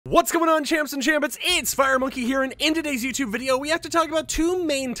What's going on, champs and champions? It's Fire Monkey here, and in today's YouTube video, we have to talk about two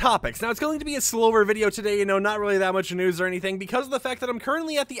main topics. Now, it's going to be a slower video today, not really that much news or anything, because of the fact that I'm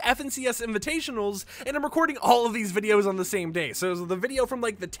currently at the FNCS Invitationals, and I'm recording all of these videos on the same day. So the video from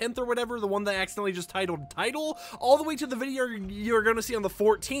like the 10th or whatever, the one that I accidentally just titled Title, all the way to the video you're going to see on the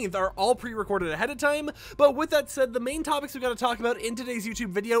 14th are all pre-recorded ahead of time. But with that said, the main topics we got to talk about in today's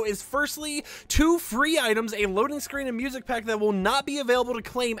YouTube video is firstly, two free items, a loading screen and music pack that will not be available to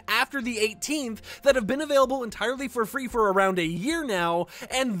claim after the 18th that have been available entirely for free for around a year now,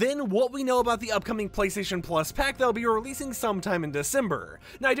 and then what we know about the upcoming PlayStation Plus pack that will be releasing sometime in December.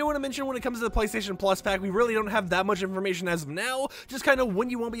 Now, I do want to mention when it comes to the PlayStation Plus pack, we really don't have that much information as of now, just kind of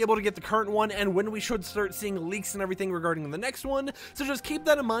when you won't be able to get the current one and when we should start seeing leaks and everything regarding the next one, so just keep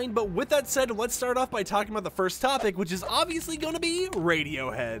that in mind. But with that said, let's start off by talking about the first topic, which is obviously going to be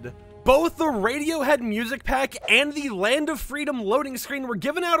Radiohead. Both the Radiohead music pack and the Land of Freedom loading screen were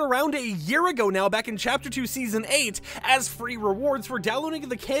given out around a year ago now, back in Chapter 2 Season 8, as free rewards for downloading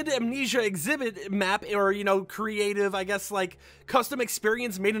the Kid Amnesia exhibit map, or, creative, I guess, like, custom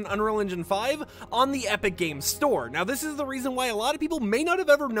experience made in Unreal Engine 5 on the Epic Games Store. Now, this is the reason why a lot of people may not have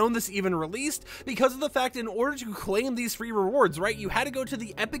ever known this even released, because of the fact in order to claim these free rewards, right, you had to go to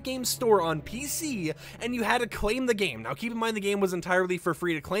the Epic Games Store on PC, and you had to claim the game. Now, keep in mind the game was entirely for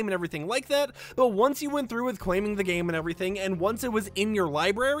free to claim and everything like that, but once you went through with claiming the game and everything, and once it was in your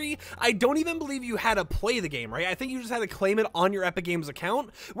library, I don't even believe you had to play the game, right? I think you just had to claim it on your Epic Games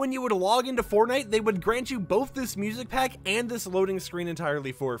account. When you would log into Fortnite, they would grant you both this music pack and this loading screen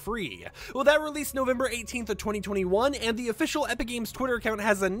entirely for free. Well, that released November 18th of 2021, and the official Epic Games Twitter account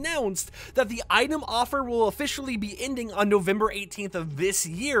has announced that the item offer will officially be ending on November 18th of this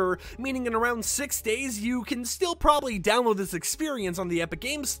year, meaning in around 6 days, you can still probably download this experience on the Epic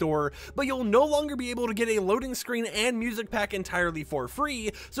Games Store, but you'll no longer be able to get a loading screen and music pack entirely for free.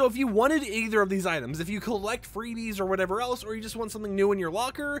 So if you wanted either of these items, if you collect freebies or whatever else, or you just want something new in your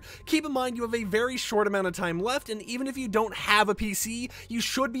locker, keep in mind you have a very short amount of time left, and even if you don't have a PC, you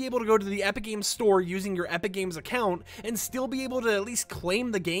should be able to go to the Epic Games Store using your Epic Games account and still be able to at least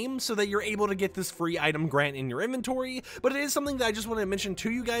claim the game so that you're able to get this free item grant in your inventory. But it is something that I just want to mention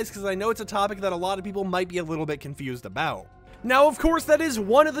to you guys because I know it's a topic that a lot of people might be a little bit confused about. Now, of course, that is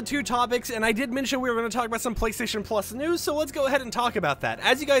one of the two topics, and I did mention we were going to talk about some PlayStation Plus news, so let's go ahead and talk about that.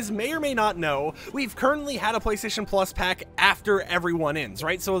 As you guys may or may not know, we've currently had a PlayStation Plus pack after everyone ends,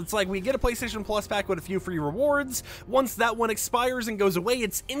 right? So it's like we get a PlayStation Plus pack with a few free rewards. Once that one expires and goes away,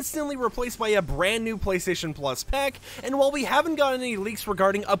 it's instantly replaced by a brand new PlayStation Plus pack, and while we haven't gotten any leaks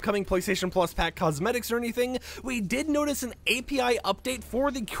regarding upcoming PlayStation Plus pack cosmetics or anything, we did notice an API update for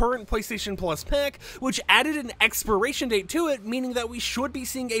the current PlayStation Plus pack, which added an expiration date to it, meaning that we should be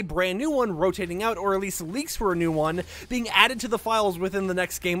seeing a brand new one rotating out, or at least leaks for a new one being added to the files within the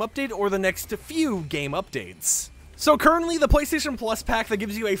next game update or the next few game updates. So currently, the PlayStation Plus pack that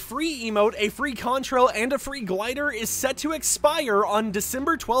gives you a free emote, a free contrail, and a free glider is set to expire on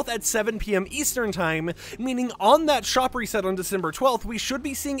December 12th at 7 p.m. Eastern Time, meaning on that shop reset on December 12th, we should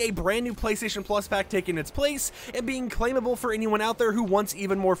be seeing a brand new PlayStation Plus pack taking its place and being claimable for anyone out there who wants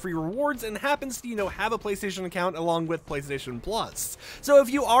even more free rewards and happens to, have a PlayStation account along with PlayStation Plus. So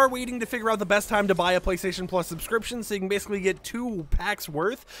if you are waiting to figure out the best time to buy a PlayStation Plus subscription so you can basically get 2 packs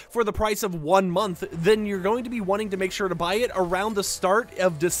worth for the price of 1 month, then you're going to be wanting to make sure to buy it around the start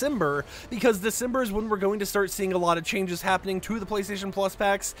of December, because December is when we're going to start seeing a lot of changes happening to the PlayStation Plus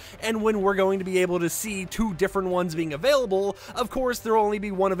packs, and when we're going to be able to see 2 different ones being available. Of course, there will only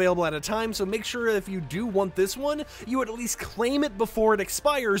be one available at a time, so make sure if you do want this one, you would at least claim it before it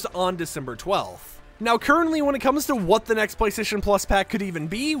expires on December 12th. Now, currently, when it comes to what the next PlayStation Plus pack could even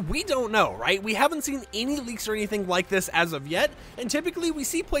be, we don't know, right? We haven't seen any leaks or anything like this as of yet, and typically we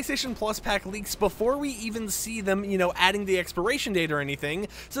see PlayStation Plus pack leaks before we even see them, adding the expiration date or anything,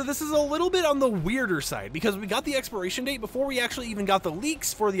 so this is a little bit on the weirder side, because we got the expiration date before we actually even got the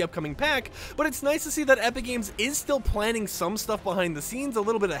leaks for the upcoming pack, but it's nice to see that Epic Games is still planning some stuff behind the scenes a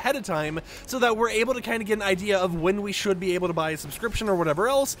little bit ahead of time, so that we're able to kind of get an idea of when we should be able to buy a subscription or whatever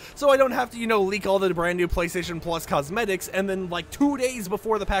else, so I don't have to, leak all the brand new PlayStation Plus cosmetics and then like 2 days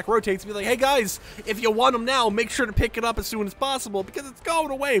before the pack rotates be like, hey guys, if you want them now, make sure to pick it up as soon as possible because it's going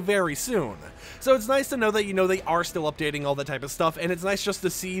away very soon. So it's nice to know that, they are still updating all that type of stuff, and it's nice just to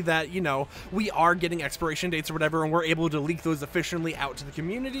see that, we are getting expiration dates or whatever, and we're able to leak those efficiently out to the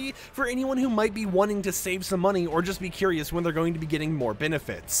community for anyone who might be wanting to save some money or just be curious when they're going to be getting more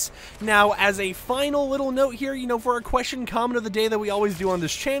benefits. Now, as a final little note here, for our question comment of the day that we always do on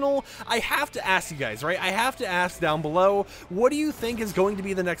this channel, I have to ask you guys, right? I have to ask down below, what do you think is going to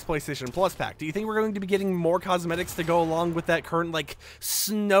be the next PlayStation Plus pack? Do you think we're going to be getting more cosmetics to go along with that current, like,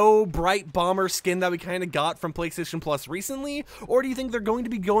 snow bright bomber skin that we kind of got from PlayStation Plus recently? Or do you think they're going to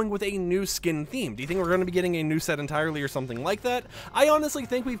be going with a new skin theme? Do you think we're going to be getting a new set entirely or something like that? I honestly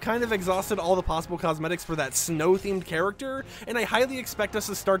think we've kind of exhausted all the possible cosmetics for that snow-themed character, and I highly expect us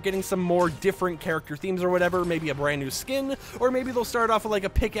to start getting some more different character themes or whatever, maybe a brand new skin, or maybe they'll start off with like a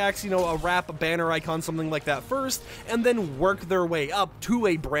pickaxe, you know, a wrap, a banner icon, something like that first, and then work their way up to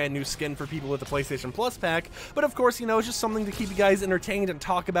a brand new skin for people with the PlayStation Plus pack. But of course, you know, it's just something to keep you guys entertained and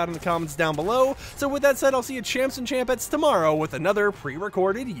talk about in the comments down below. So with that said, I'll see you champs and champettes tomorrow with another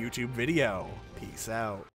pre-recorded YouTube video. Peace out.